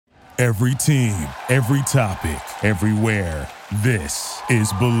Every team, every topic, everywhere. This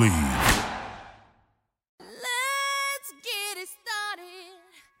is Believe. Let's get it started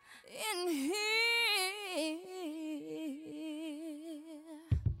in here.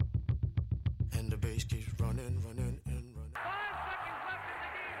 And the bass keeps running and running. 5 seconds left in the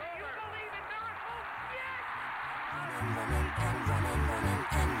game. You believe in God?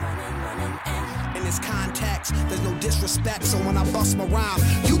 In this context, there's no disrespect, so when I bust my rhyme,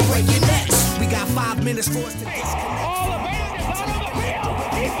 you break your necks. We got 5 minutes for us to disconnect. All the band is on the field.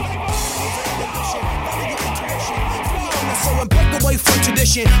 So and break away from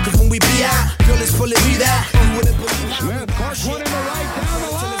tradition, cause when we be out, girl, it's fully be that. You wouldn't believe how Smith Carson in the right down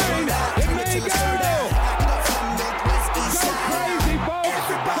the line. It may go. Go crazy, folks.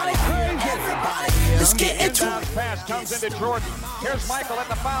 Go crazy. let's get into it. Pass comes into Jordan. Here's Michael at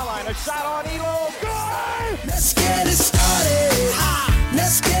the foul line. A shot on Elo. Good. Let's get it started.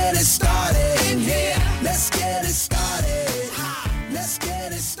 Let's get it started in here. Let's get it started. Let's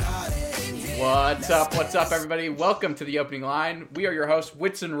get it started in here. What's up, everybody? Welcome to the opening line. We are your hosts,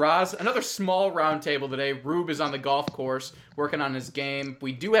 Wits and Roz. Another small round table today. Rube is on the golf course working on his game.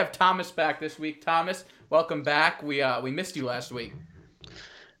 We do have Thomas back this week. Thomas, welcome back. We missed you last week.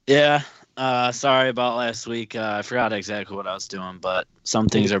 Yeah, sorry about last week. I forgot exactly what I was doing, but some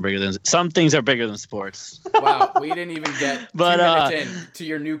things are bigger than sports. Wow, we didn't even get 2 minutes in to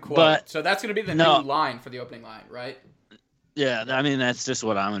your new quote. So that's going to be the new line for the opening line, right? Yeah, I mean, that's just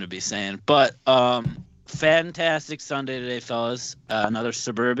what I'm going to be saying. But fantastic Sunday today, fellas. Another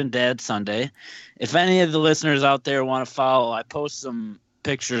Suburban Dad Sunday. If any of the listeners out there want to follow, I post some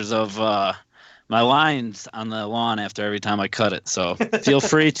pictures of my lines on the lawn after every time I cut it. So feel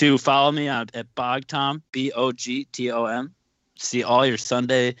free to follow me at Bogtom, Bogtom. See all your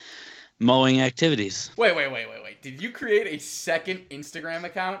Sunday mowing activities. Wait. Did you create a second Instagram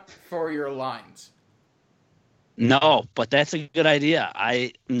account for your lines? No, but that's a good idea.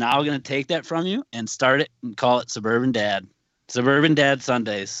 I'm now going to take that from you and start it and call it Suburban Dad. Suburban Dad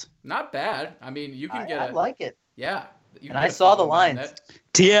Sundays. Not bad. I mean, you can I like it. Yeah. And I saw the lines.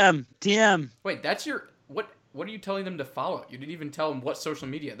 TM. Wait, that's your what are you telling them to follow? You didn't even tell them what social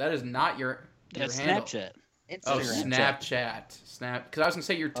media. That is not your That's handle. Snapchat. Oh, Snapchat. Because I was going to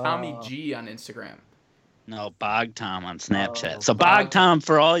say you're Tommy G on Instagram. No, Bogtom on Snapchat. Oh, So Bogtom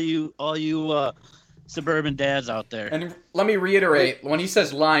for all you suburban dads out there. And let me reiterate, when he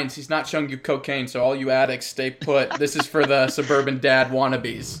says lines, he's not showing you cocaine, so all you addicts, stay put. This is for the suburban dad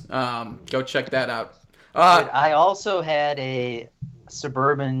wannabes. Go check that out. I also had a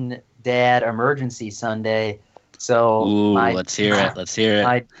Suburban Dad emergency Sunday. So let's hear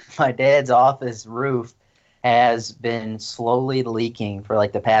it. My dad's office roof has been slowly leaking for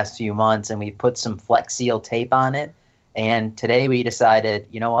like the past few months, and we put some Flex Seal tape on it. And today we decided,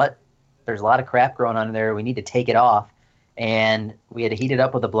 you know what? There's a lot of crap growing under there. We need to take it off. And we had to heat it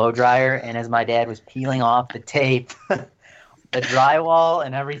up with a blow dryer. And as my dad was peeling off the tape, the drywall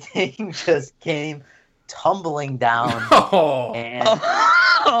and everything just came tumbling down. And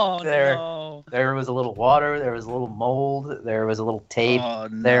there was a little water. There was a little mold. There was a little tape.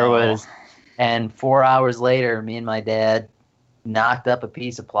 And 4 hours later, me and my dad knocked up a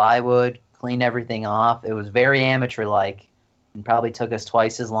piece of plywood, cleaned everything off. It was very amateur-like. And probably took us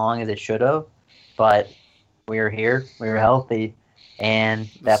twice as long as it should have, but we were here, we were healthy, and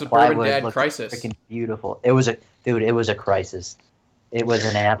that plywood looked freaking beautiful. It was a crisis. It was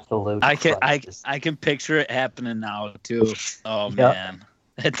an absolute crisis. I can picture it happening now too. Oh man,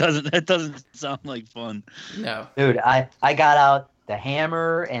 it doesn't sound like fun. No, dude, I got out the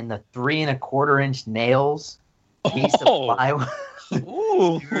hammer and the 3 1/4-inch nails, piece of plywood.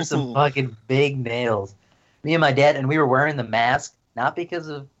 Ooh, These were some fucking big nails. Me and my dad, and we were wearing the mask, not because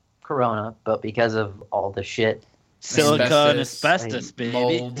of Corona, but because of all the shit. Silica and asbestos, baby.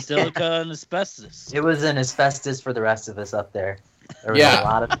 Mold. Silica and asbestos. It was an asbestos for the rest of us up there. There was a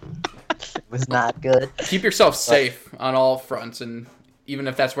lot of it was not good. Keep yourself safe on all fronts, and even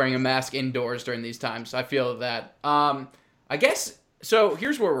if that's wearing a mask indoors during these times, I feel that. I guess, so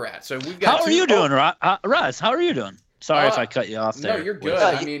here's where we're at. So we've got How are you doing, Roz? How are you doing? Sorry if I cut you off there. No, you're good.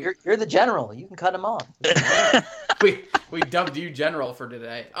 I mean, you're the general. You can cut him off. we dubbed you general for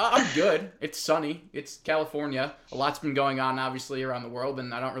today. I'm good. It's sunny. It's California. A lot's been going on, obviously, around the world,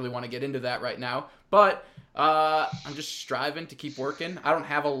 and I don't really want to get into that right now. But I'm just striving to keep working. I don't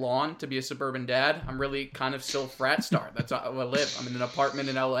have a lawn to be a suburban dad. I'm really kind of still a frat star. That's how I live. I'm in an apartment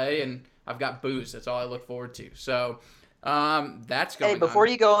in LA, and I've got booze. That's all I look forward to. So that's going on. Hey, before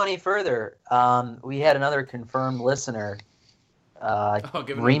you go any further, we had another confirmed listener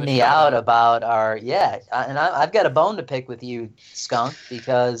ream me out about our and I've got a bone to pick with you, Skunk,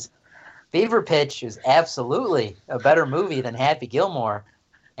 because Fever Pitch is absolutely a better movie than Happy Gilmore.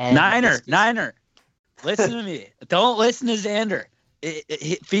 And Niner. Listen to me. Don't listen to Xander.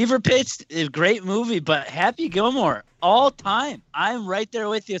 Fever Pitch is a great movie, but Happy Gilmore, all time. I'm right there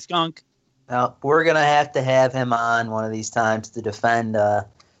with you, Skunk. Now, we're going to have him on one of these times to defend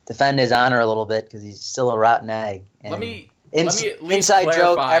his honor a little bit because he's still a rotten egg. And let me at least inside clarify.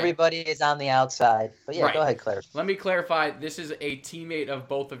 joke, everybody is on the outside. But yeah, Right. Go ahead, Claire. Let me clarify. This is a teammate of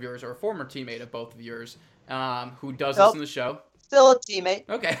both of yours, or a former teammate of both of yours, who does Nope. listen to the show. Still a teammate.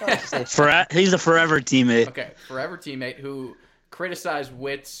 Okay. He's a forever teammate. Okay, forever teammate who criticized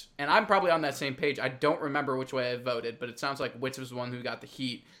Witz, and I'm probably on that same page. I don't remember which way I voted, but it sounds like Witz was the one who got the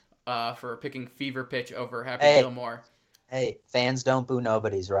heat for picking Fever Pitch over Happy Gilmore. Hey, fans don't boo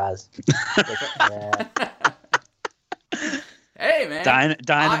nobodies, Roz. Yeah. Hey, man.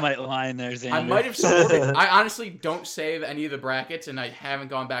 Dynamite line there, Xander. I might have supported. I honestly don't save any of the brackets, and I haven't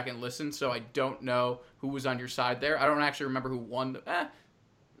gone back and listened, so I don't know who was on your side there. I don't actually remember who won.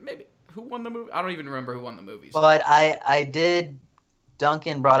 Maybe who won the movie. I don't even remember who won the movies. But I did.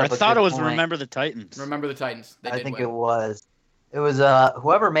 Duncan brought up. I thought it was point. Remember the Titans. Remember the Titans. They I did think win. it was. It was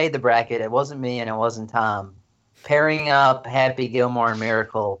whoever made the bracket. It wasn't me and it wasn't Tom. Pairing up Happy Gilmore and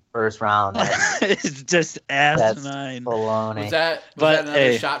Miracle first round. It's just asinine. Baloney. Was that But, another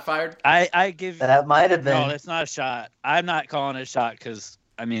hey, shot fired? I give. That might have been. No, that's not a shot. I'm not calling it a shot because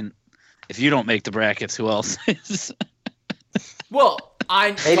I mean, if you don't make the brackets, who else is? Well, I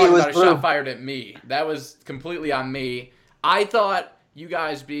Maybe thought it was about a Blue. shot fired at me. That was completely on me. I thought you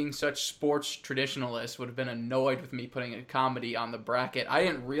guys, being such sports traditionalists, would have been annoyed with me putting a comedy on the bracket. I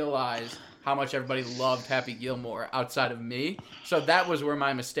didn't realize how much everybody loved Happy Gilmore outside of me. So that was where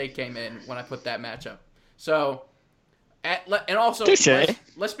my mistake came in when I put that matchup. So, and also,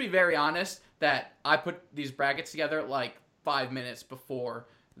 let's be very honest that I put these brackets together like 5 minutes before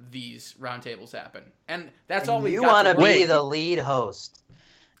these roundtables happen. And that's all we You got want to to be work the lead host.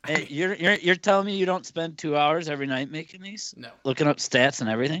 Hey, you're telling me you don't spend 2 hours every night making these? No. Looking up stats and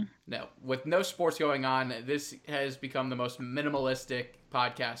everything? No. With no sports going on, this has become the most minimalistic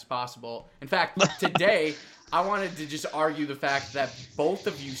podcast possible. In fact, today, I wanted to just argue the fact that both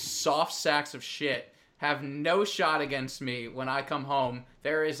of you soft sacks of shit have no shot against me when I come home.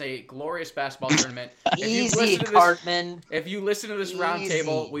 There is a glorious basketball tournament. Easy, Cartman. If you listen to this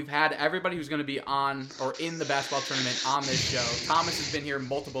roundtable, we've had everybody who's going to be on or in the basketball tournament on this show. Thomas has been here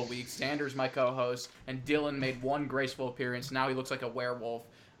multiple weeks. Xander's my co-host, and Dylan made one graceful appearance. Now he looks like a werewolf.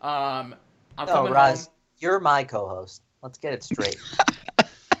 I'm coming home. You're my co-host. Let's get it straight.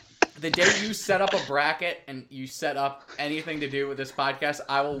 The day you set up a bracket and you set up anything to do with this podcast,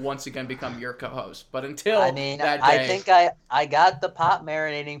 I will once again become your co-host. But until that day, I think I got the pot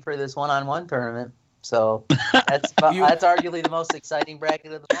marinating for this one-on-one tournament. So that's arguably the most exciting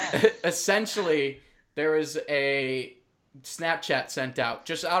bracket of the month. Essentially, there was a Snapchat sent out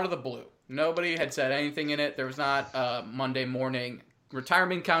just out of the blue. Nobody had said anything in it. There was not a Monday morning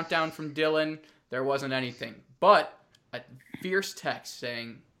retirement countdown from Dylan. There wasn't anything. But a fierce text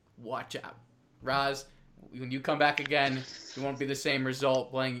saying, "Watch out. Roz, when you come back again, it won't be the same result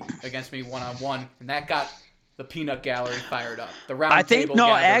playing against me one-on-one." And that got the peanut gallery fired up. The round I think, table no,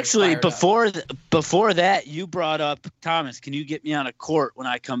 gathering actually, fired up. before that, you brought up, Thomas, can you get me on a court when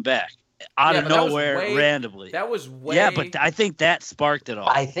I come back? Out of nowhere, randomly. That was way... Yeah, but I think that sparked it all.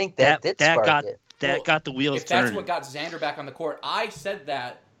 I think that spark it. That got the wheels if that's turning. what got Xander back on the court, I said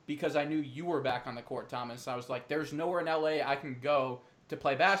that because I knew you were back on the court, Thomas. I was like, there's nowhere in LA I can go to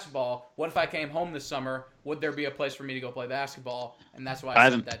play basketball. What if I came home this summer? Would there be a place for me to go play basketball? And that's why I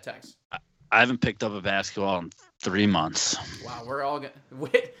sent that text. I haven't picked up a basketball in 3 months. Wow, we're all going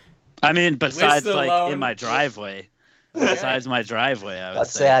I mean, besides like alone. in my driveway. Okay. Besides my driveway, I would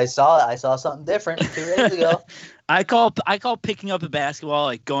Let's say I saw something different 2 days ago. I call picking up a basketball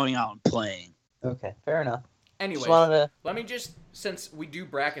like going out and playing. Okay, fair enough. Anyway, let me just, since we do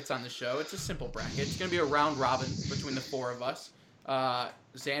brackets on the show, it's a simple bracket. It's going to be a round robin between the four of us.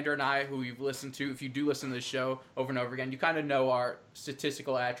 Xander and I, who you've listened to, if you do listen to the show over and over again, you kind of know our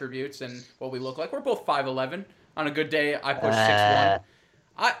statistical attributes and what we look like. We're both 5'11". On a good day, I push 6'1".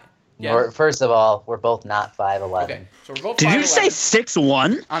 First of all, we're both not 5'11". Okay, so we're both 5'11". Did you say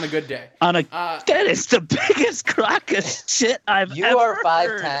 6'1"? On a good day. That is the biggest crock of shit I've You ever are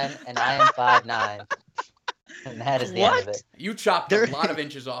heard. 5'10", and I am 5'9". And that is the end of it. You chopped a lot of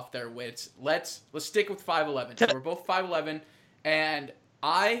inches off there, Wits. Let's stick with 5'11". So we're both 5'11", and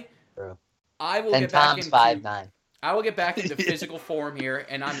I will and get back Tom's into 5'9". I will get back into physical form here,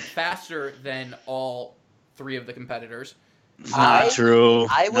 and I'm faster than all three of the competitors. Not true.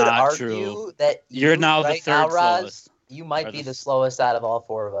 I would Not argue true. that You're now the third Roz, slowest. you might be the slowest out of all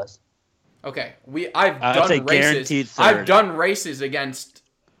four of us. Okay, I've I'd say done races. guaranteed third. I've done races against,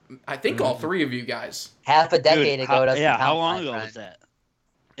 I think, all three of you guys. Half a decade Dude, ago. Doesn't count, how my long ago friend. was that?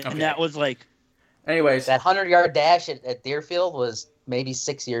 Okay. And that was like, Anyways, That 100-yard dash at Deerfield was maybe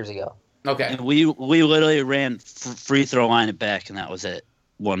 6 years ago. okay, and we literally ran free throw line it back, and that was it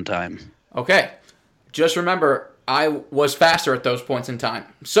one time. okay. Just remember, I was faster at those points in time,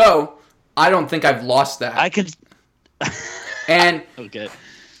 so I don't think I've lost that. I could. And Okay.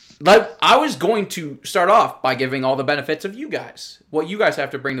 But I was going to start off by giving all the benefits of you guys, what you guys have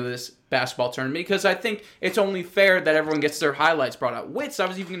to bring to this basketball tournament, because I think it's only fair that everyone gets their highlights brought out. Wits, I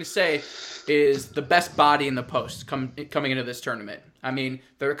was even going to say, is the best body in the post coming into this tournament. I mean,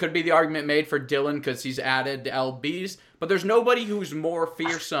 there could be the argument made for Dylan because he's added LBs, but there's nobody who's more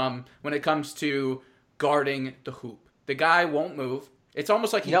fearsome when it comes to guarding the hoop. The guy won't move. It's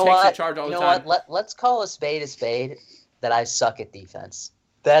almost like he takes the charge all the time. Let's call a spade that I suck at defense.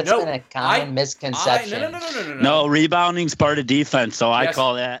 That's been a common misconception. No, rebounding's part of defense, so I Yes.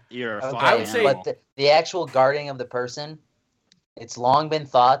 call that you're a Okay, I would say- but the actual guarding of the person, it's long been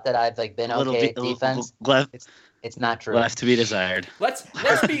thought that I've been okay at defense. It's not true. Left to be desired. Let's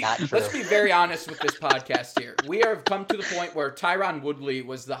Not true. be very honest with this podcast here. We have come to the point where Tyron Woodley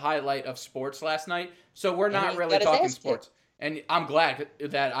was the highlight of sports last night, so we're not he really got his talking ass kicked. sports. And I'm glad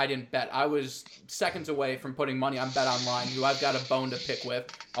that I didn't bet. I was seconds away from putting money on Bet Online, who I've got a bone to pick with,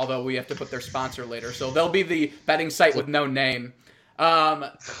 although we have to put their sponsor later. So they'll be the betting site with no name.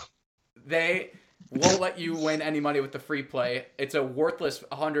 They won't let you win any money with the free play. It's a worthless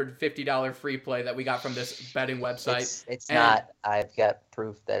 $150 free play that we got from this betting website. It's And- not. I've got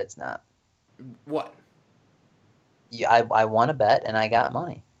proof that it's not. What? Yeah, I won a bet and I got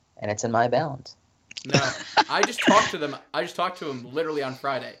money, and it's in my balance. No, I just talked to them. I just talked to them literally on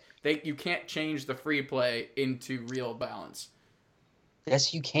Friday. You can't change the free play into real balance.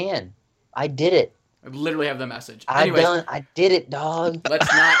 Yes, you can. I did it. I literally have the message. I did it, dog. Let's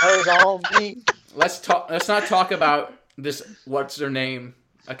That not was all me. let's not talk about this what's their name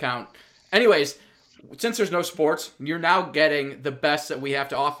account. Anyways, since there's no sports, you're now getting the best that we have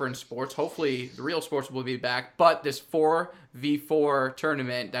to offer in sports. Hopefully, the real sports will be back. But this 4v4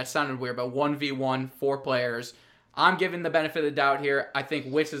 tournament, that sounded weird, but 1v1, 4 players. I'm giving the benefit of the doubt here. I think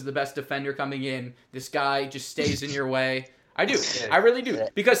Witz is the best defender coming in. This guy just stays in your way. I do. I really do.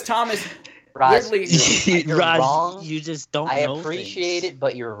 Because Thomas, Roz, weirdly, you're Raj, wrong. you just don't I know appreciate things. it,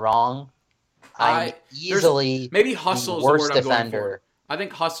 but you're wrong. I'm there's- easily maybe hustle's the the worst word I'm going defender. for. I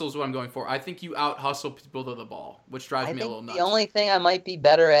think hustle's what I'm going for. I think you out-hustle people to the ball, which drives I me a little think nuts. the only thing I might be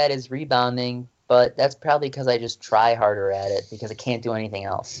better at is rebounding, but that's probably because I just try harder at it because I can't do anything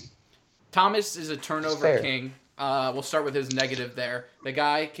else. Thomas is a turnover Fair. king. We'll start with his negative there. The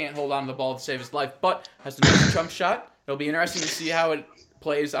guy can't hold on to the ball to save his life, but has a nice jump shot. It'll be interesting to see how it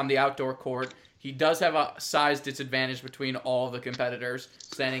plays on the outdoor court. He does have a size disadvantage between all the competitors,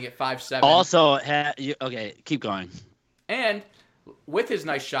 standing at 5'7". Also, okay, keep going. And with his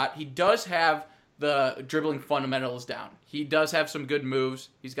nice shot, he does have the dribbling fundamentals down. He does have some good moves.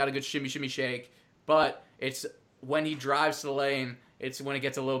 He's got a good shimmy, shake. But it's when he drives to the lane, it's when it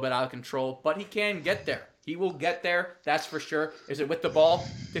gets a little bit out of control. But he can get there. He will get there, that's for sure. Is it with the ball?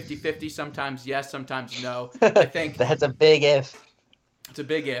 50-50. Sometimes yes, sometimes no. I think That's a big if. it's a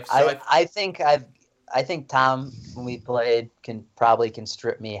big if. So I think Tom, when we played, can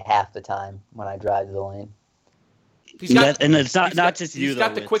strip me half the time when I drive to the lane. he's got, And it's he's not just you, He's though.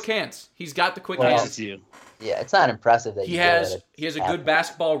 got the Witz. quick hands. He's got the quick Well, Not hands. just you. Yeah, it's not impressive that He you has do it. a good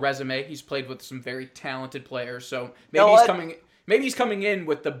basketball resume. He's played with some very talented players. So know maybe he's coming in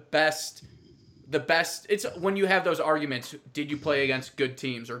with the best. It's when you have those arguments. Did you play against good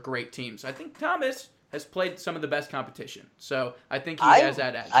teams or great teams? I think Thomas has played some of the best competition. So I think he has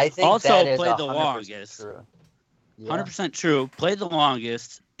that edge. I think Also that is played the 100% longest. True. Yeah. 100% true. Played the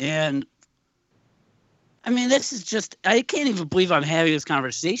longest. And, I mean, this is just, I can't even believe I'm having this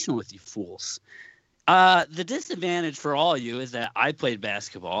conversation with you fools. The disadvantage for all of you is that I played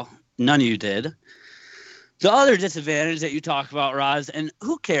basketball. None of you did. The other disadvantage that you talk about, Roz, and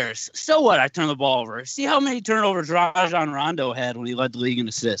who cares? So what? I turn the ball over. See how many turnovers Rajon Rondo had when he led the league in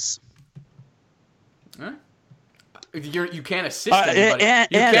assists. Huh? You can't assist anybody. And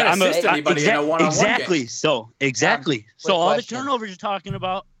you can't I'm assist anybody in a one-on-one exactly. game. So exactly. So quick all the question. turnovers you're talking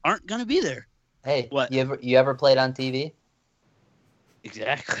about aren't going to be there. Hey, What? you ever played on TV?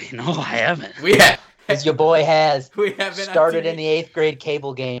 Exactly. No, I haven't. Because your boy has. We haven't Started in the 8th grade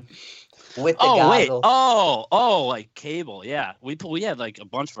cable game with the Oh wait. goggles. Oh, like cable. Yeah, we had like a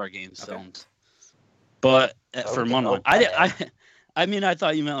bunch of our games filmed, but for Okay, one. okay. I mean, I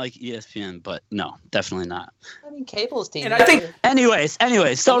thought you meant like ESPN, but no, definitely not. I mean, cable's team. And I think, Anyways.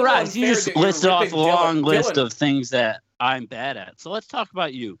 So, little Rise, you unfair just that you're listed off a ripping long list Dylan. of things that I'm bad at. So let's talk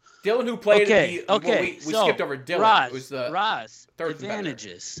about you. Dylan, who played Okay. we So, skipped over Dylan. Roz, Who's the Roz, third competitor.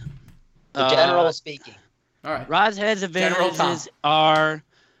 advantages. The general speaking. All right. Roz has General advantages are,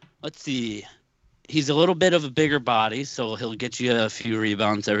 let's see, he's a little bit of a bigger body, so he'll get you a few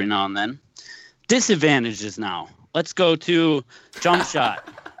rebounds every now and then. Disadvantages now. Let's go to jump shot,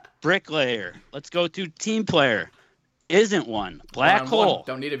 bricklayer. Let's go to team player. Isn't one. Black One-on-one. hole.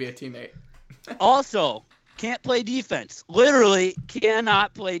 Don't need to be a teammate. Also, can't play defense. Literally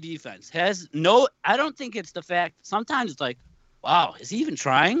cannot play defense. I don't think it's the fact. Sometimes it's like, wow, is he even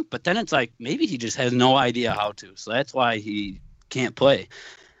trying? But then it's like, maybe he just has no idea how to. So that's why he can't play.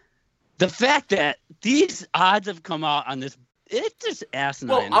 The fact that these odds have come out on this, it's just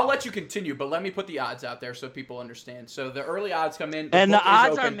asinine. Well, I'll let you continue, but let me put the odds out there so people understand. So the early odds come in. And the book is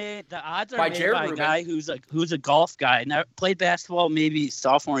odds are open. made. The odds are by made Jared by Rubin. a guy who's a golf guy. Now played basketball maybe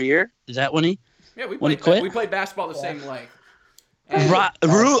sophomore year. Is that when he? Yeah, we when he played. quit? We played basketball the same length.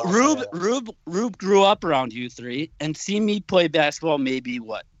 Rube grew up around you three and seen me play basketball maybe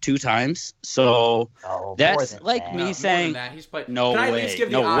 2 times. So More that's than like that. me More than saying that. He's played. no Can I at way, least give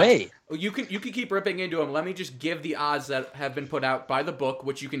the no odds? way. You can keep ripping into him. Let me just give the odds that have been put out by the book,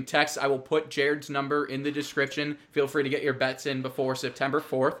 which you can text. I will put Jared's number in the description. Feel free to get your bets in before September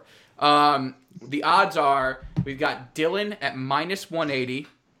 4th. The odds are we've got Dylan at -180.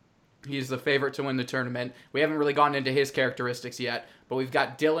 He's the favorite to win the tournament. We haven't really gone into his characteristics yet, but we've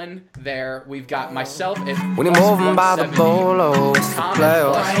got Dylan there. We've got myself at When you're moving by the +170. bolos, Tom play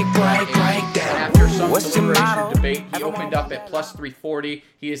at break +180. After some What's your deliberation motto? debate, he opened up at +340.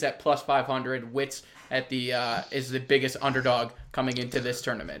 He is at +500. Wits at is the biggest underdog coming into this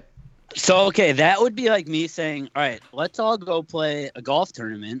tournament. So okay, that would be like me saying, all right, let's all go play a golf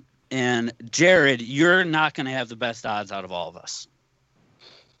tournament, and Jared, you're not going to have the best odds out of all of us.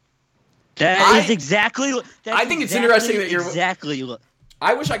 That is exactly. I think it's interesting that you're exactly.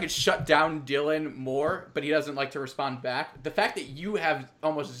 I wish I could shut down Dylan more, but he doesn't like to respond back. The fact that you have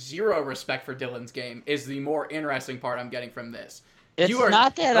almost zero respect for Dylan's game is the more interesting part I'm getting from this. It's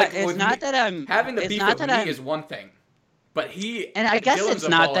not that I'm having the it's beef not with that me I'm, is one thing, but and I guess Dylan's it's a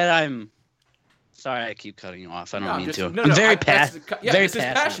not baller. that I'm. Sorry, I keep cutting you off. I don't mean to. No, I'm very this is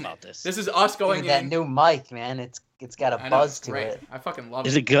passionate about this. This is us going That in. new mic, man, it's got a I know, buzz it's to great. it. I fucking love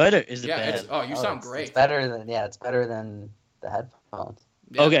Is it. it good or is it bad? You sound It's great. better than the headphones.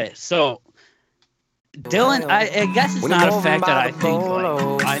 Yeah. Okay, so Dylan, I guess it's not a fact that I think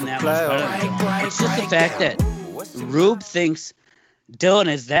like I'm that much better than Dylan. It's just the fact that Rube thinks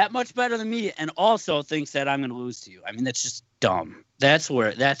Dylan is that much better than me, and also thinks that I'm going to lose to you. I mean, that's just dumb. That's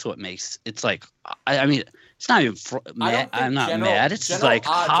what makes it's like. I mean, it's not even mad. I'm not mad. It's just like,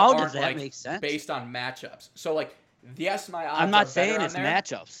 how does that make sense? Based on matchups. So like, yes, my odds. I'm not are saying better it's on there.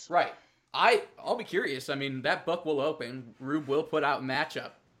 matchups. Right. I'll be curious. I mean, that book will open. Rube will put out matchup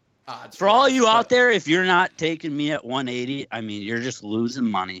odds. For all us, you but- out there, if you're not taking me at 180, I mean, you're just losing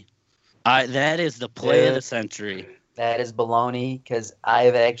money. That is the play of the century. That is baloney because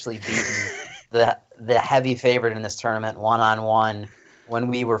I've actually beaten the heavy favorite in this tournament 1-on-1 when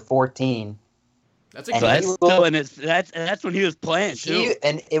we were 14. That's a And good. That's he still will- in his, that's when he was playing too.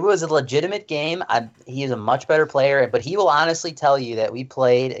 And it was a legitimate game. He is a much better player, but he will honestly tell you that we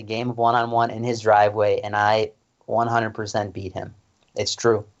played a game of 1-on-1 in his driveway, and I 100% beat him. It's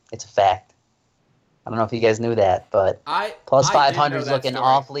true. It's a fact. I don't know if you guys knew that, but plus I did know 500 is that looking story.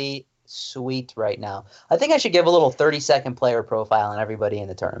 awfully sweet right now. I think I should give a little 30-second player profile on everybody in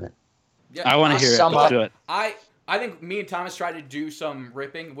the tournament. Yeah, I want to hear it. sum Let's up- do it. I think me and Thomas tried to do some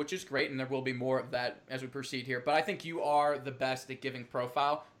ripping, which is great, and there will be more of that as we proceed here. But I think you are the best at giving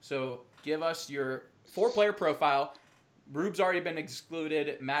profile. So give us your 4-player profile. Rube's already been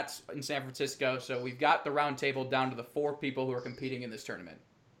excluded. Matt's in San Francisco. So we've got the round table down to the 4 people who are competing in this tournament.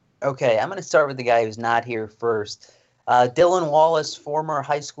 Okay, I'm going to start with the guy who's not here first. Dylan Wallace, former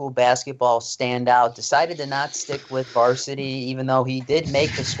high school basketball standout, decided to not stick with varsity, even though he did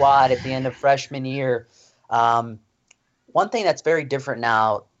make the squad at the end of freshman year. One thing that's very different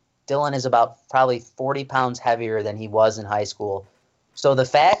now, Dylan is about probably 40 pounds heavier than he was in high school. So the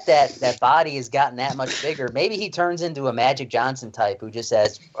fact that that body has gotten that much bigger, maybe he turns into a Magic Johnson type who just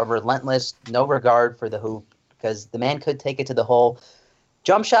has a relentless, no regard for the hoop, because the man could take it to the hole.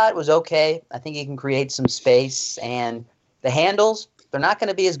 Jump shot was okay. I think he can create some space. And the handles, they're not going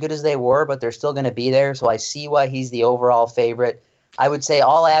to be as good as they were, but they're still going to be there. So I see why he's the overall favorite. I would say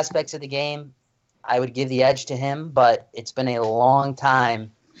all aspects of the game, I would give the edge to him, but it's been a long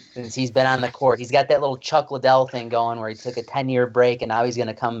time since he's been on the court. He's got that little Chuck Liddell thing going where he took a 10-year break and now he's going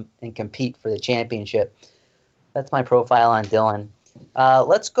to come and compete for the championship. That's my profile on Dylan.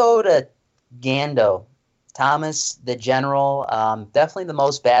 Let's go to Gando. Thomas, the general, definitely the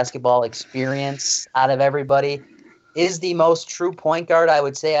most basketball experience out of everybody. Is the most true point guard, I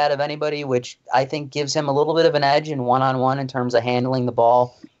would say, out of anybody, which I think gives him a little bit of an edge in one-on-one in terms of handling the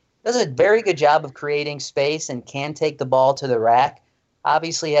ball. Does a very good job of creating space and can take the ball to the rack.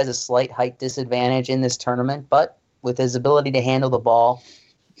 Obviously has a slight height disadvantage in this tournament, but with his ability to handle the ball,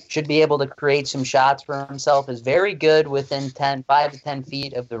 should be able to create some shots for himself, is very good within 5 to 10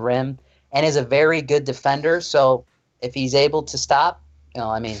 feet of the rim, and is a very good defender. So if he's able to stop,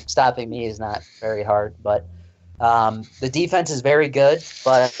 stopping me is not very hard, but the defense is very good,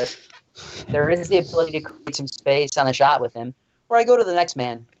 but there is the ability to create some space on a shot with him. Where I go to the next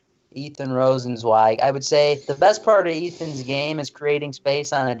man, Ethan Rosenzweig. I would say the best part of Ethan's game is creating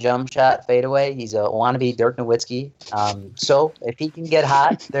space on a jump shot fadeaway. He's a wannabe Dirk Nowitzki. So if he can get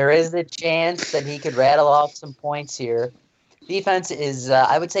hot, there is a chance that he could rattle off some points here. Defense is,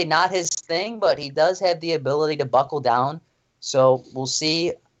 I would say, not his thing, but he does have the ability to buckle down. So we'll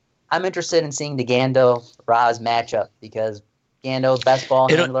see. I'm interested in seeing the Gando-Raz matchup because Gando's best ball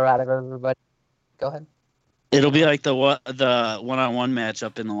handler out of everybody. Go ahead. It'll be like the one-on-one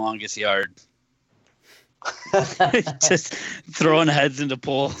matchup in the longest yard. Just throwing heads into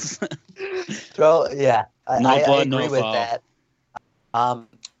poles. I agree no with foul. that.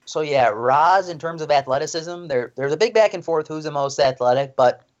 Raz, in terms of athleticism, there's a big back and forth who's the most athletic,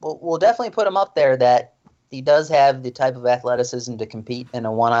 but we'll definitely put him up there that he does have the type of athleticism to compete in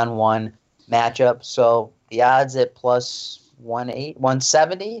a one-on-one matchup. So the odds at plus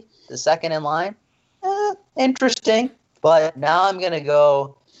 170, the second in line. Interesting, but now I'm going to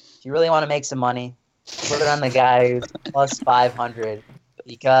go, if you really want to make some money, put it on the guy who's plus 500,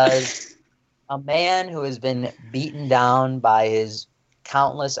 because a man who has been beaten down by his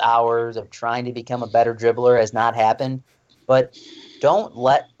countless hours of trying to become a better dribbler has not happened, but don't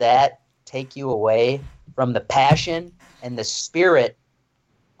let that take you away from the passion and the spirit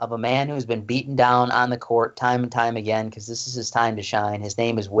of a man who's been beaten down on the court time and time again, because this is his time to shine. His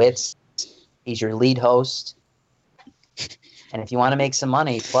name is Witz. He's your lead host. And if you want to make some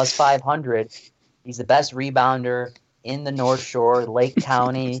money, plus 500, he's the best rebounder in the North Shore, Lake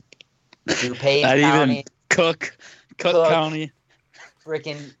County, DuPage County. Even Cook County.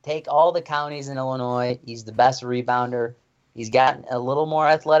 Freaking take all the counties in Illinois. He's the best rebounder. He's gotten a little more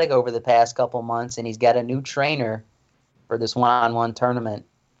athletic over the past couple months, and he's got a new trainer for this one-on-one tournament.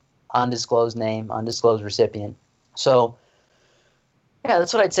 Undisclosed name, undisclosed recipient. So, yeah,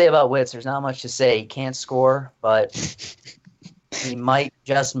 that's what I'd say about Witz. There's not much to say. He can't score, but he might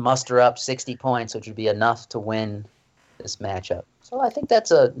just muster up 60 points, which would be enough to win this matchup. So I think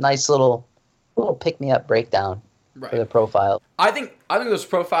that's a nice little pick-me-up breakdown for the profile. I think those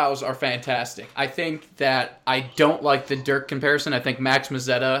profiles are fantastic. I think that I don't like the Dirk comparison. I think Max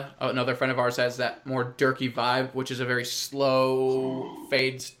Mazzetta, another friend of ours, has that more Dirky vibe, which is a very slow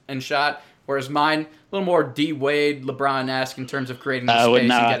fades and shot. Whereas mine, a little more D Wade, LeBron-esque in terms of creating the space and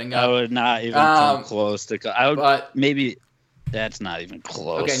getting up. I would not even come close to. Maybe that's not even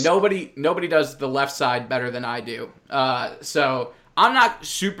close. Okay, nobody does the left side better than I do. So I'm not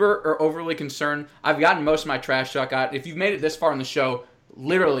super or overly concerned. I've gotten most of my trash talk out. If you've made it this far in the show,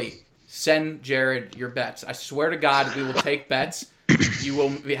 literally send Jared your bets. I swear to God, we will take bets. You will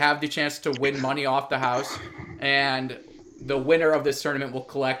have the chance to win money off the house, and the winner of this tournament will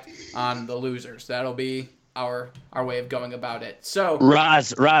collect on the losers. That'll be our way of going about it. So,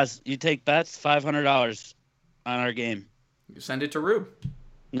 Roz, you take bets, $500 on our game. You send it to Rube.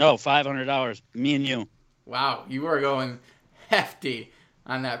 No, $500. Me and you. Wow, you are going hefty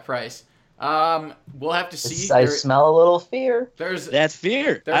on that price. We'll have to see. I smell a little fear. That's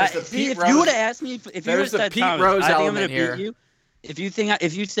fear. If you would have asked me, if you would have said Pete Thomas, Rose I think I'm element going to beat you.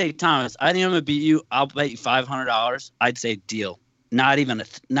 If you say Thomas, I think I'm going to beat you. I'll bet you $500. I'd say deal. Not even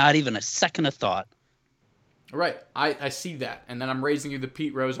a second of thought. Right. I see that. And then I'm raising you the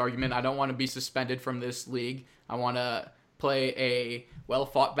Pete Rose argument. I don't want to be suspended from this league. I want to play a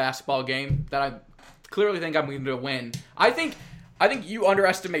well-fought basketball game that I clearly think I'm going to win. I think you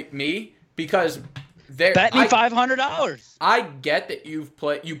underestimate me because bet me $500. I get that you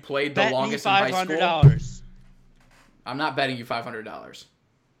played the longest in high school. $500. I'm not betting you $500.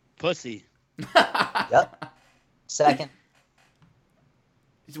 Pussy. Yep. Second.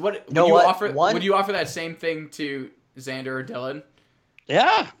 Would you offer that same thing to Xander or Dylan?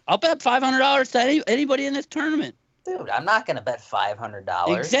 Yeah, I'll bet $500 to anybody in this tournament. Dude, I'm not going to bet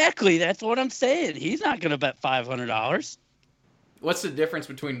 $500. Exactly, that's what I'm saying. He's not going to bet $500. What's the difference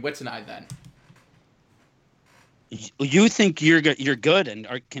between Witz and I then? You think you're good and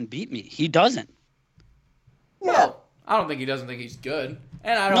can beat me. He doesn't. Well, I don't think he doesn't think he's good.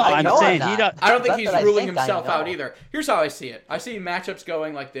 And I don't No, think I'm know saying I'm he not. does. I don't think Not he's that I ruling think I himself out know. either. Here's how I see it. I see matchups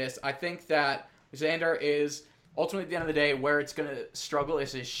going like this. I think that Xander is ultimately at the end of the day where it's going to struggle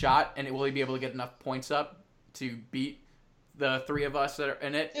is his shot, and will he be able to get enough points up to beat the three of us that are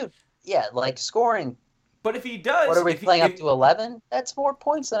in it? Dude, yeah, like scoring. But if he does, What are we if he- playing if- up to 11? That's more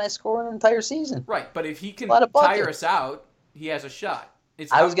points than I score in an entire season. Right, but if he can A lot of tire buckets. us out, he has a shot.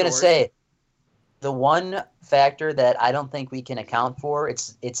 It's I was going to outdoors. say, the one factor that I don't think we can account for,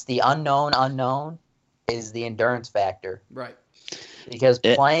 it's the unknown, is the endurance factor. Right. Because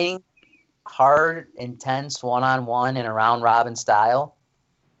playing hard, intense, one-on-one in a round-robin style,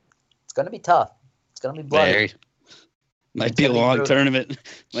 it's going to be tough. It's going to be bloody. Very. Might be a long tournament.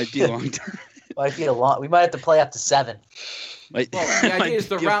 Might be a long tournament. We might have to play up to 7. Well, the idea is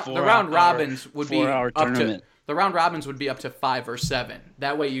the round robins would be up tournament. to the round robins would be up to 5 or 7.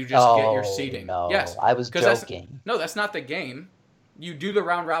 That way you just get your seeding. No, Yes, I was 'cause joking. That's not the game. You do the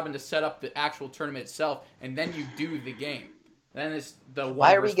round robin to set up the actual tournament itself, and then you do the game. Then it's the one.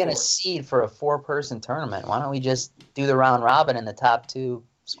 Why are we versus going to four. seed for a 4-person tournament? Why don't we just do the round robin and the top 2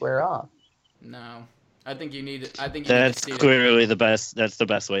 square off? No, I think you need. I think you That's need to seed clearly the best. That's the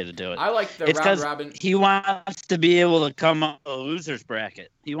best way to do it. I like the It's round 'cause robin. he wants to be able to come out of a loser's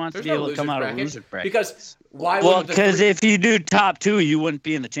bracket. He wants There's to be no able to come losers out of a bracket, loser's bracket. because why? Well, wouldn't the because three- if you do top 2, you wouldn't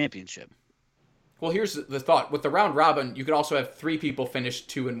be in the championship. Well, here's the thought. With the round robin, you could also have 3 people finish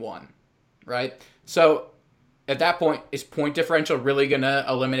 2 and 1, right? So at that point, is point differential really going to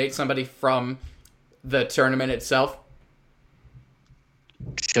eliminate somebody from the tournament itself?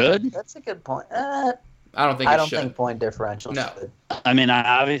 Should? That's a good point. I don't think I it don't should. think point differential No. should. I mean,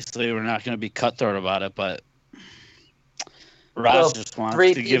 obviously, we're not going to be cutthroat about it, but Ross Well, just wants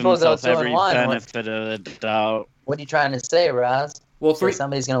 3 to give people go himself 2 and every 1. benefit of the doubt. What are you trying to say, Roz? Well, Say 3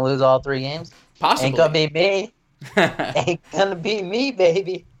 somebody's going to lose all 3 games? possibly. Ain't going to be me. Ain't going to be me,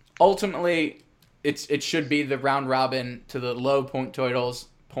 baby. Ultimately, it should be the round robin to the low point totals,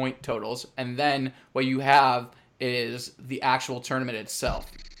 and then what you have is the actual tournament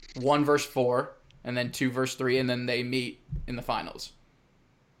itself. 1 versus 4, and then 2 versus 3, and then they meet in the finals.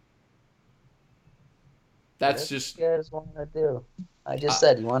 That's just What you guys want to do? I just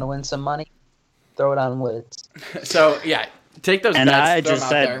said, you want to win some money? Throw it on Woods. so. Yeah, take those And bets. I throw just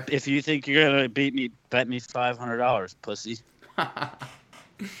them out said, if you think you're going to beat me, bet me $500, pussy. there.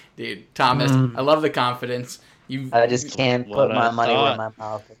 Dude, Thomas, I love the confidence. I just can't What put my I money where thought. my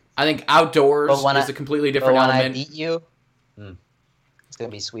mouth is. I think outdoors But when is a completely different But when I element. beat you, it's going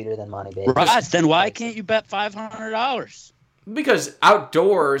to be sweeter than money, baby. Ross, then why can't you bet $500? Because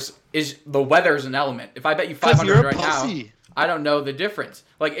outdoors is the weather's an element. If I bet you 500 you're a right now, pussy. I don't know the difference.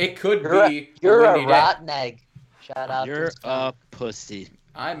 Like it could You're be you're a a windy day. rotten egg. Shout out You're to a pussy.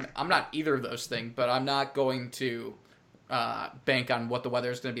 I'm not either of those things, but I'm not going to bank on what the weather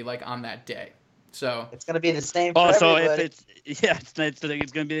is going to be like on that day. So It's going to be the same for Oh, so if everybody. it's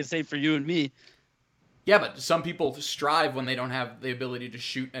going to be the same for you and me. yeah, but some people strive when they don't have the ability to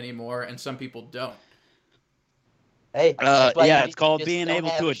shoot anymore, and some people don't. Hey, that's why Yeah, you it's called just being don't able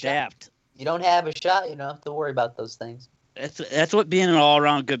have to a shot. adapt. You don't have a shot, you don't have to worry about those things. That's what being an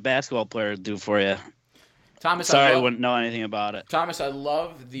all-around good basketball player would do for you. Thomas, Sorry, I wouldn't know anything about it. Thomas, I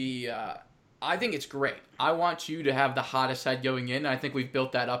love the. I think it's great. I want you to have the hottest head going in. I think we've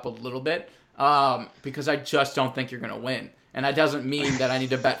built that up a little bit because I just don't think you're going to win. And that doesn't mean that I need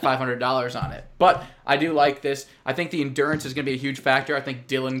to bet $500 on it. But I do like this. I think the endurance is going to be a huge factor. I think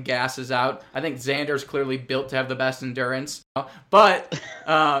Dylan gasses out. I think Xander's clearly built to have the best endurance. But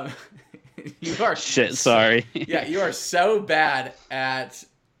you are Shit, sorry. yeah, you are so bad at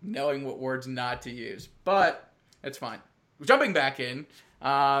knowing what words not to use. But it's fine. Jumping back in,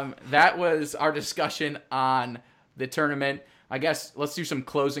 that was our discussion on the tournament. I guess let's do some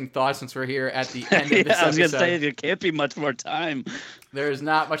closing thoughts since we're here at the end of this I was going episode. to say, there can't be much more time. There is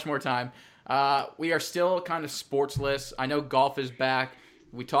not much more time. We are still kind of sportsless. I know golf is back.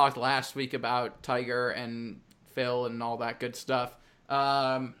 We talked last week about Tiger and Phil and all that good stuff.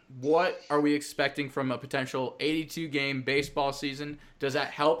 What are we expecting from a potential 82-game baseball season? Does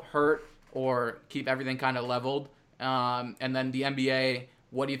that help, hurt, or keep everything kind of leveled? And then the NBA,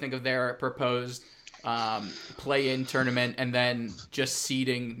 what do you think of their proposed play-in tournament and then just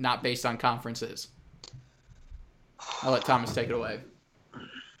seeding not based on conferences? I'll let Thomas take it away.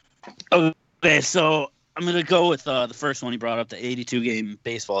 Okay, so I'm going to go with the first one he brought up, the 82-game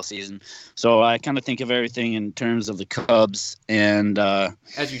baseball season. So I kind of think of everything in terms of the Cubs and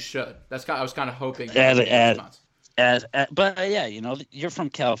As you should. I was kind of hoping. As- you'd get a as- response. But yeah, you're from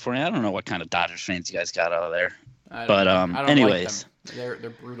California. I don't know what kind of Dodgers fans you guys got out of there. I don't anyways, like them. They're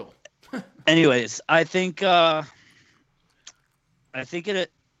brutal. Anyways, I think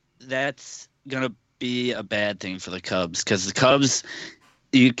that's gonna be a bad thing for the Cubs, because the Cubs,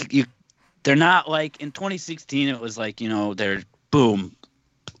 they're not like in 2016. It was like, they're boom.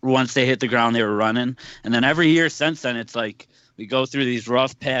 Once they hit the ground, they were running, and then every year since then, it's like we go through these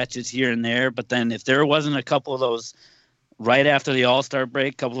rough patches here and there. But then if there wasn't a couple of those right after the All-Star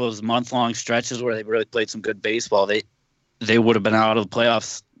break, a couple of those month-long stretches where they really played some good baseball, they would have been out of the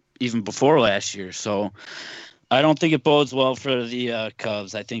playoffs even before last year. So I don't think it bodes well for the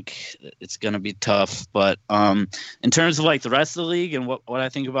Cubs. I think it's going to be tough. But in terms of like the rest of the league and what I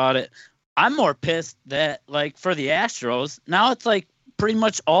think about it, I'm more pissed that like for the Astros, now it's like pretty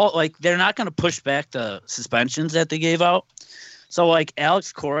much all like they're not going to push back the suspensions that they gave out. So like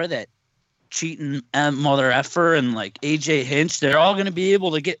Alex Cora, that cheating mother effer, and like AJ Hinch, they're all going to be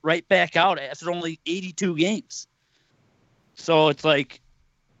able to get right back out after only 82 games. So it's like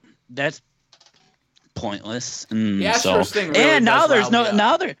that's pointless. And the Astros thing really and now does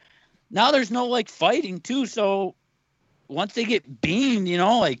now there's no like fighting too. So once they get beamed,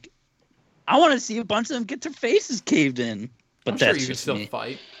 like I want to see a bunch of them get their faces caved in. But I'm that's sure you can just still me.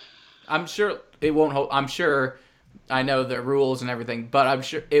 fight. I'm sure it won't hold. I'm sure I know the rules and everything, but I'm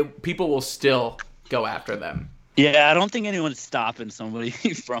sure people will still go after them. Yeah, I don't think anyone's stopping somebody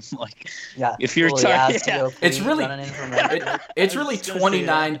from like. Yeah, if you're it's really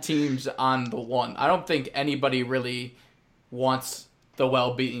 29 teams on the one. I don't think anybody really wants the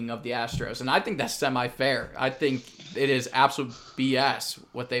well-being of the Astros, and I think that's semi-fair. I think it is absolute BS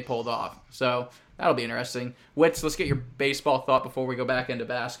what they pulled off. So that'll be interesting. Wits, let's get your baseball thought before we go back into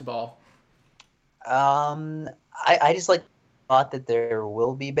basketball. I just thought that there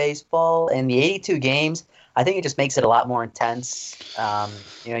will be baseball in the 82 games. I think it just makes it a lot more intense.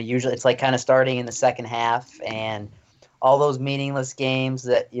 Usually it's like kind of starting in the second half, and all those meaningless games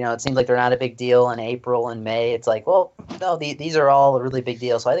that, it seems like they're not a big deal in April and May. It's like, well, no, these are all a really big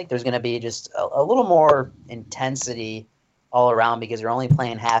deal. So I think there's going to be just a little more intensity all around because they're only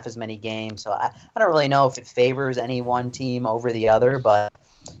playing half as many games. So I don't really know if it favors any one team over the other, but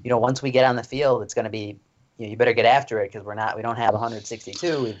once we get on the field, it's going to be, you better get after it because we don't have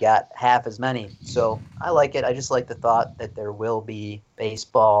 162. We've got half as many. So I like it. I just like the thought that there will be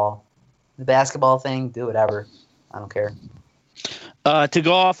baseball. The basketball thing, do whatever. I don't care. To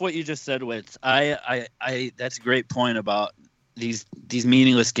go off what you just said, Wits, I that's a great point about these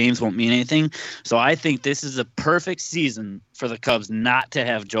meaningless games won't mean anything. So I think this is a perfect season for the Cubs not to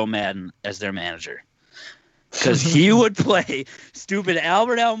have Joe Madden as their manager, because he would play stupid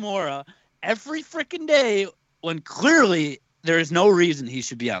Albert Almora every freaking day when clearly there is no reason he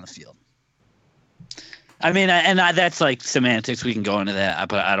should be on the field. I mean, that's like semantics. We can go into that,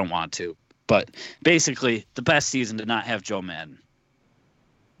 but I don't want to. But basically, the best season to not have Joe Madden.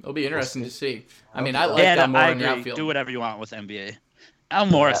 It'll be interesting to see. I mean, I like Almora in the outfield. Do whatever you want with NBA.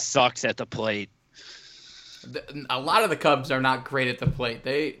 Almora sucks at the plate. A lot of the Cubs are not great at the plate.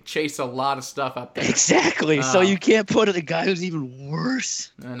 They chase a lot of stuff up there. Exactly. So you can't put a guy who's even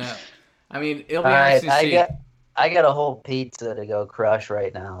worse. I know. I mean, it'll be interesting to see. I got a whole pizza to go crush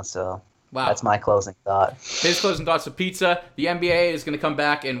right now, so that's my closing thought. His closing thoughts of pizza. The NBA is going to come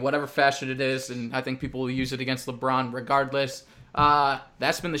back in whatever fashion it is, and I think people will use it against LeBron regardless.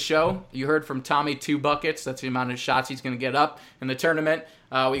 That's been the show. You heard from Tommy 2 buckets. That's the amount of shots he's going to get up in the tournament.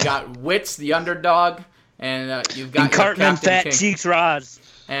 We got Wits, the underdog, and you've got Cartman Fat King. Cheeks Roz.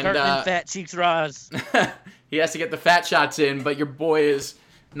 And Cartman Fat Cheeks Roz. He has to get the fat shots in, but your boy is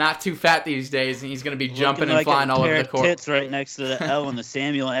not too fat these days, and he's going to be jumping and flying all over the court. Tits right next to the L in the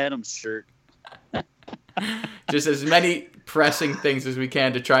Samuel Adams shirt. Just as many pressing things as we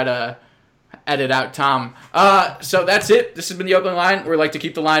can to try to edit out Tom. So that's it. This has been the Oakland Line. We like to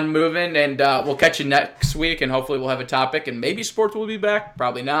keep the line moving, and we'll catch you next week, and hopefully we'll have a topic, and maybe sports will be back.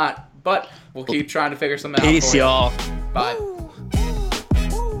 Probably not, but we'll keep trying to figure something out. Peace, y'all. Bye.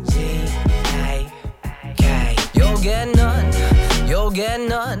 You'll get none. You'll get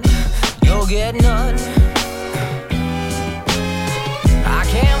none. You'll get none. I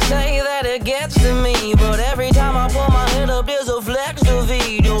can't say that it gets to me, but every time I pull my head up, there's a flex to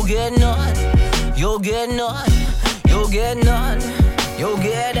feed. You'll get none. You'll get none. You'll get none. You'll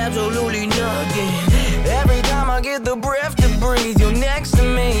get absolutely nothing. Every time I get the breath to breathe, you're next to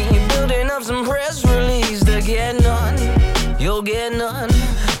me, building up some press release to get none. You'll get none.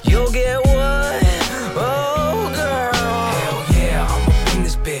 You'll get what? Oh, girl. Hell yeah, I'm up in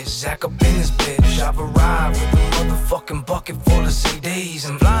this bitch, Zach up in this bitch. I've arrived with a motherfucking bucket full of CDs.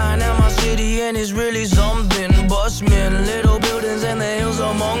 I'm flying out my city and it's really something, but apartments, little buildings and the hills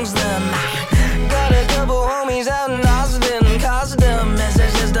amongst them. Got a couple homies out in Austin, cost them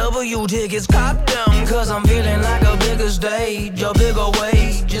SSSW tickets, cop them. Cause I'm feeling like a bigger stage, a bigger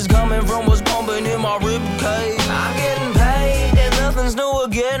weight just coming from what's pumping in my ribcage. I'm getting paid and nothing's new or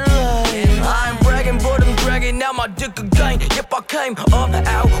getting laid. I ain't bragging, but I'm dragging out my dick again. Yep, I came up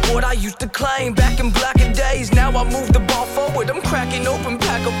out what I used to claim back in blacker days. Now I move the ball forward, I'm cracking open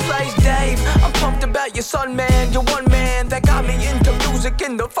pack of plays. Dave, I'm pumped about your son, man. You're one man that got me into music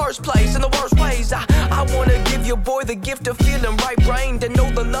in the first place. In the worst ways, I wanna give your boy the gift of feeling right-brained and know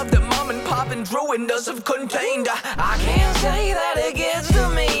the love that mom and pop and Drew and us have contained. I can't say that it gets to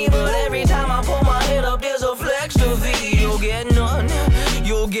me, but every time I pull my head up, there's a flex to feed. You'll get none,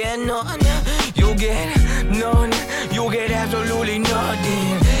 you'll get none, you'll get none, you'll get absolutely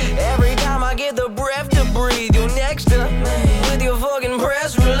nothing. Every time I get the breath to breathe, you're next to me with your fucking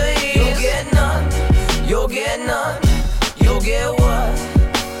press release. You'll get none, you'll get none, you'll get what?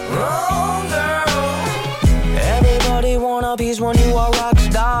 Oh, girl. Everybody want a piece when you are rock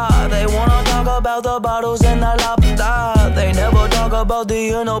star. They wanna talk about the bottles and the lobster. They never talk about the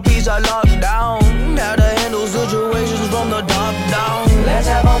inner peace I locked down. How to handle situations from the top down. Let's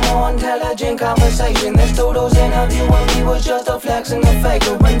have a more intelligent conversation. This Doodle's interviewing me was just a flex and a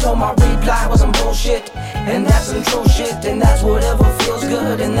faker. Until my reply was some bullshit. And that's some true shit. And that's whatever feels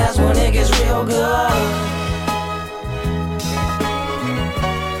good. And that's when it gets real good.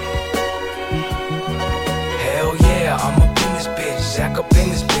 I'm up in this bitch, Zach up in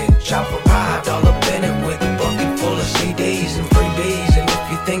this bitch. I've arrived all up in it with a bucket full of CDs and freebies. And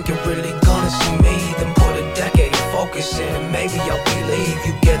if you think you're really gonna see me, then put a decade of focus in. Maybe I'll believe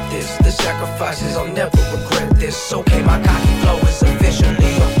you get this. The sacrifices, I'll never regret this. Okay, my cocky flow is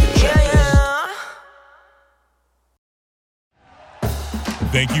officially off the checklist.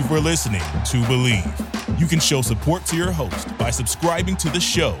 Thank you for listening to Believe. You can show support to your host by subscribing to the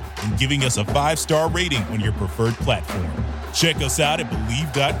show and giving us a 5-star rating on your preferred platform. Check us out at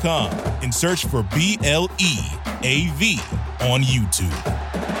Believe.com and search for BLEAV on YouTube.